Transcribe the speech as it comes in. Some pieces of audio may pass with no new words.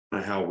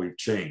of how we've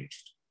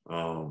changed,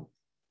 how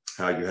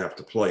you have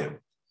to play them.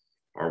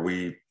 Are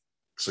we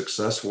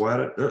successful at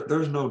it?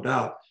 There's no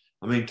doubt.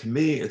 I mean, to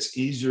me, it's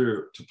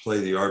easier to play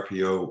the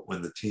RPO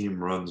when the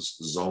team runs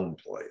zone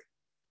play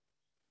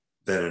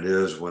than it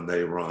is when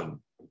they run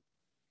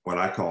what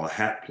I call a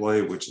hat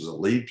play, which is a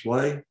lead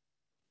play,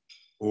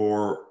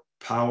 or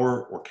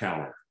power or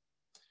counter.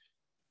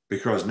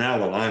 Because now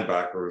the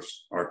linebackers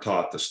are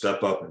taught to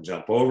step up and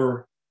jump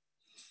over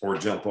or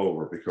jump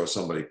over because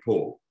somebody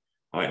pulled.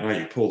 All right, now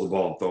you pull the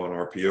ball and throw an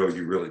RPO,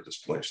 you really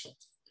displace them.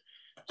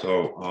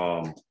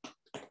 So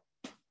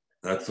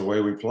that's the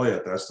way we play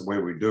it. That's the way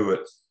we do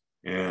it.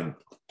 And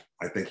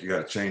I think you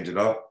got to change it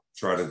up,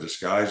 try to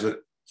disguise it.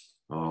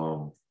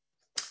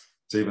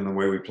 It's even the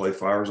way we play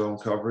fire zone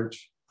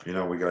coverage. You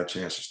know, we got a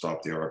chance to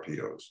stop the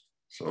RPOs.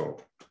 So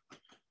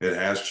it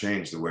has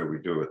changed the way we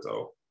do it,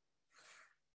 though.